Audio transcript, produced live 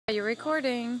You're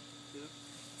recording.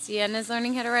 Sienna's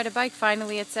learning how to ride a bike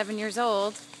finally at 7 years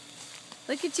old.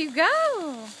 Look at you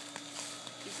go!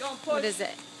 Keep going, push. What is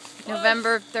it? Push.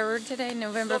 November 3rd today?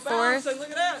 November 4th? Look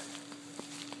at that!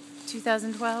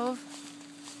 2012.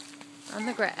 On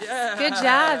the grass. Yeah. Good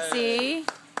job, see?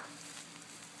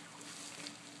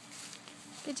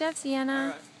 Good job,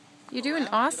 Sienna. Right. You're doing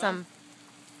awesome.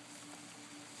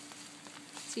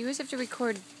 So you always have to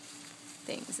record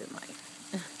things in life.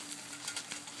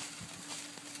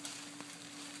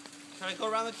 Try to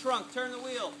go around the trunk. Turn the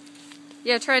wheel.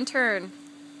 Yeah, try and turn.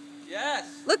 Yes.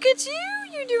 Look at you.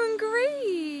 You're doing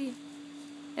great.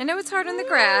 I know it's hard on the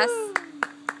grass. I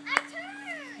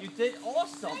turned. You did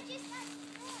awesome. I just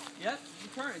got Yep, you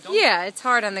turn it. Yeah, it's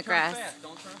hard on the turn grass. fast.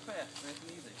 Don't turn fast. Nice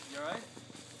and easy. You alright?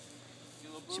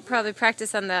 Should probably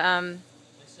practice on the Let me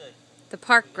see. the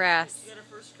park grass. She got her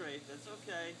first scrape. That's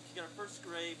okay. She got her first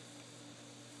scrape.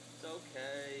 It's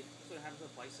okay. That's what happens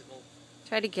with a bicycle.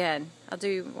 Try it again. I'll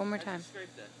do one more time.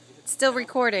 Scrape that. Still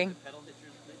recording. The pedal hit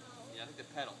your thing? Yeah, I think the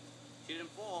pedal. She didn't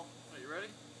fall. Are you ready?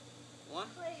 One.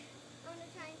 Wait, I'm gonna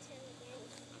try and turn again.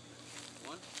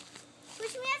 One.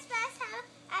 Push me as fast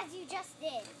as you just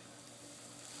did.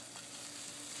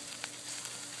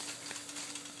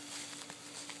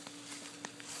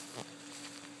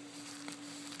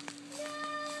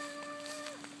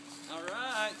 All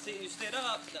right. See, you stayed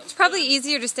up. That was It's probably good.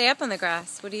 easier to stay up on the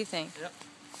grass. What do you think? Yep.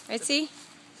 Right, see?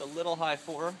 It's a little high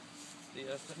for her. The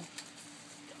thing.